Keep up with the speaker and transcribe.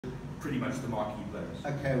pretty much the marquee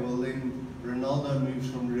players. Okay, well then Ronaldo moves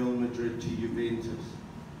from Real Madrid to Juventus.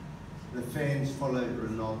 The fans followed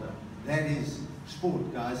Ronaldo. That is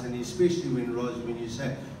sport, guys, and especially when you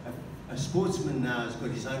say a sportsman now has got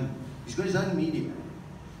his own media.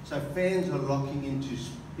 So fans are locking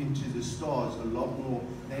into the stars a lot more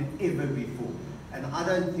than ever before. And I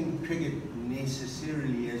don't think cricket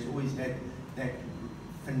necessarily has always had that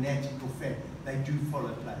fanatical fan. They do follow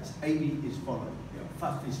players. AB is followed,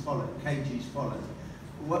 Faf is followed, KG is followed.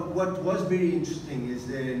 What was very interesting is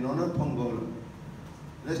the Nono Pongola.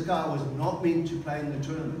 This guy was not meant to play in the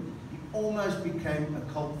tournament. He almost became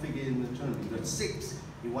a cult figure in the tournament. He got 6,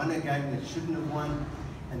 he won a game that shouldn't have won,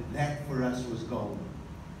 and that for us was gold.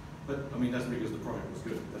 But, I mean, that's because the product was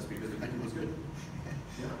good. That's because the cricket was good.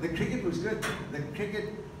 Yeah. The cricket was good. The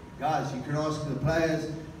cricket, guys, you can ask the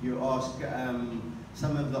players, you ask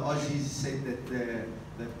some of the Aussies said that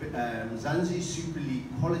the Zanzi Super League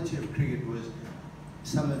quality of cricket was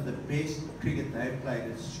some of the best cricket they've played.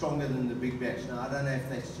 It's stronger than the Big Bash. Now, I don't know if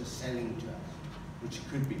that's just selling to us, which it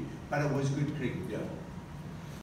could be, but it was good cricket. Yeah.